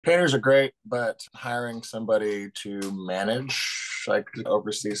Painters are great, but hiring somebody to manage, like to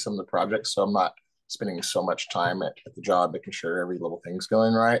oversee some of the projects, so I'm not spending so much time at the job making sure every little thing's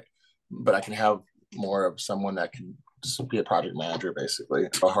going right. But I can have more of someone that can just be a project manager, basically.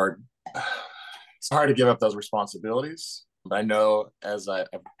 It's hard to give up those responsibilities, but I know as I've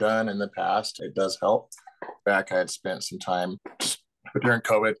done in the past, it does help. Back, I had spent some time during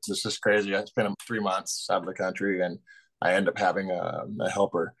COVID. It's just crazy. I spent 3 months out of the country, and I ended up having a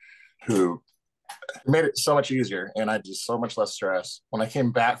helper who made it so much easier, and I just so much less stress. When I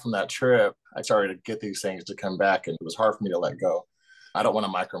came back from that trip, I started to get these things to come back, and it was hard for me to let go. I don't want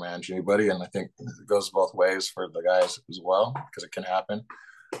to micromanage anybody, and I think it goes both ways for the guys as well because it can happen.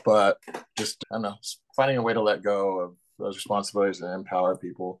 But just I don't know, finding a way to let go of those responsibilities and empower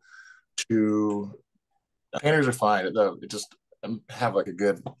people to painters are fine. It just have like a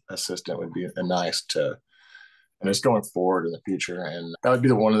good assistant would be nice to, and it's going forward in the future. And that would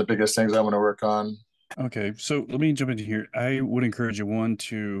be one of the biggest things I want to work on. Okay, so let me jump into here. I would encourage you, one,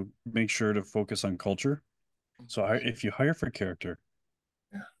 to make sure to focus on culture. So if you hire for character,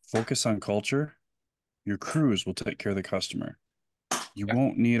 Yeah. focus on culture, your crews will take care of the customer. You Yeah.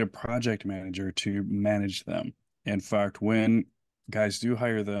 won't need a project manager to manage them. In fact, when guys do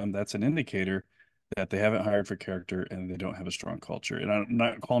hire them, that's an indicator that they haven't hired for character and they don't have a strong culture. And I'm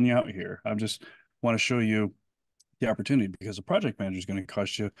not calling you out here. I just want to show you the opportunity because a project manager is going to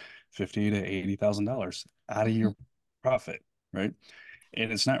cost you 50 to $80,000 out of Mhm. your profit, right?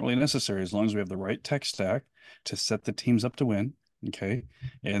 And it's not really necessary as long as we have the right tech stack to set the teams up to win. Okay.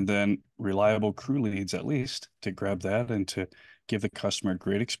 And then reliable crew leads at least to grab that and to give the customer a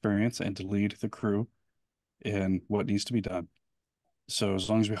great experience and to lead the crew in what needs to be done. So as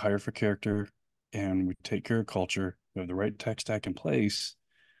long as we hire for character and we take care of culture, we have the right tech stack in place,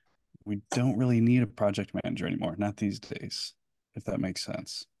 we don't really need a project manager anymore, not these days, if that makes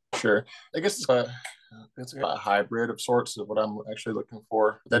sense. Sure. I guess it's a hybrid of sorts of what I'm actually looking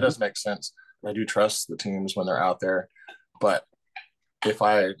for. That Hmm. does make sense. I do trust the teams when they're out there, but if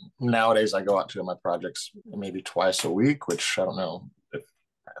I nowadays I go out to my projects maybe twice a week, which I don't know if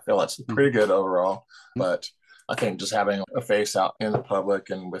I feel that's pretty good overall. But I think just having a face out in the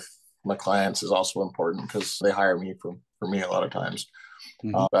public and with my clients is also important because they hire me for me a lot of times.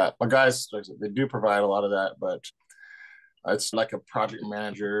 Hmm. But my guys, they do provide a lot of that, but it's like a project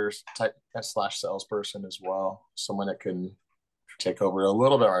manager type slash salesperson as well, someone that can take over a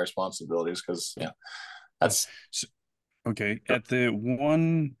little bit of our responsibilities because yeah, Yeah. that's So, okay. At the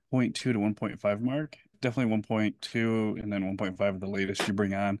 1.2 to 1.5 mark, definitely 1.2 and then 1.5 at the latest, you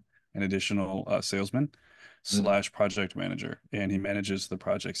bring on an additional salesman slash project manager, and he manages the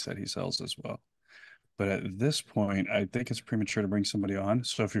projects that he sells as well. But at this point, I think it's premature to bring somebody on.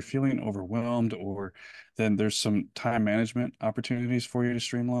 So if you're feeling overwhelmed, or then there's some time management opportunities for you to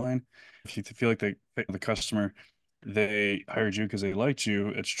streamline. If you feel like the customer, they hired you because they liked you,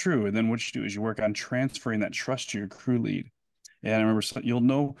 it's true. And then what you do is you work on transferring that trust to your crew lead. And I remember you'll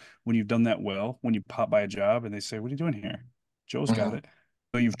know when you've done that well, when you pop by a job and they say, "What are you doing here?" Joe's got mm-hmm. it.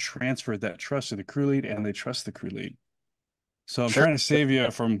 So you've transferred that trust to the crew lead and they trust the crew lead. So I'm Sure. trying to save you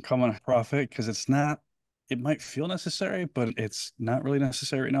from coming profit because it's not, it might feel necessary, but it's not really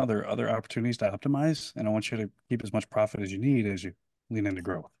necessary right now. There are other opportunities to optimize, and I want you to keep as much profit as you need as you lean into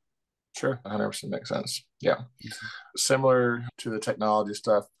growth. Sure, 100% makes sense. Yeah. Mhm. Similar to the technology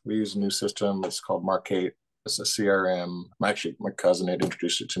stuff, we use a new system. It's called Markate. It's a CRM. Actually, my cousin had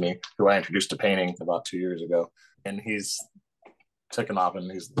introduced it to me, who I introduced to painting about 2 years ago. And he's taken off and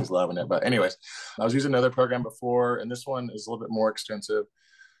he's loving it. But, anyways, I was using another program before, and this one is a little bit more extensive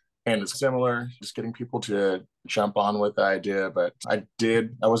and it's similar, just getting people to jump on with the idea. But I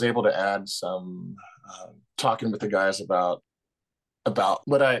was able to add some talking with the guys about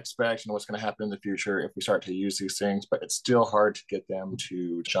what I expect and what's going to happen in the future if we start to use these things. But it's still hard to get them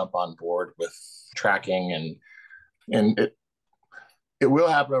to jump on board with tracking and it will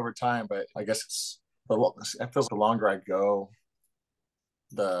happen over time. But I guess it feels like the longer I go,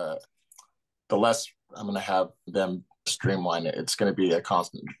 the the less I'm going to have them streamline it. It's going to be a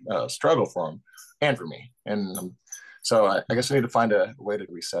constant struggle for them and for me. And so I guess I need to find a way to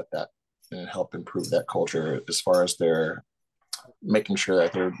reset that and help improve that culture as far as their making sure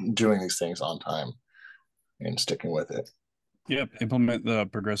that they're doing these things on time and sticking with it. Yep, implement the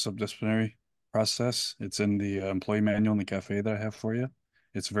progressive disciplinary process. It's in the employee manual in the cafe that I have for you.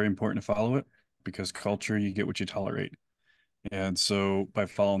 It's very important to follow it because culture, you get what you tolerate. And so by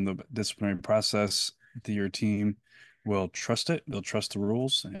following the disciplinary process, your team will trust it. They'll trust the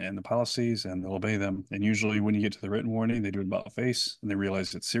rules and the policies and they'll obey them. And usually when you get to the written warning, they do it about face and they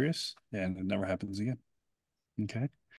realize it's serious and it never happens again. Okay.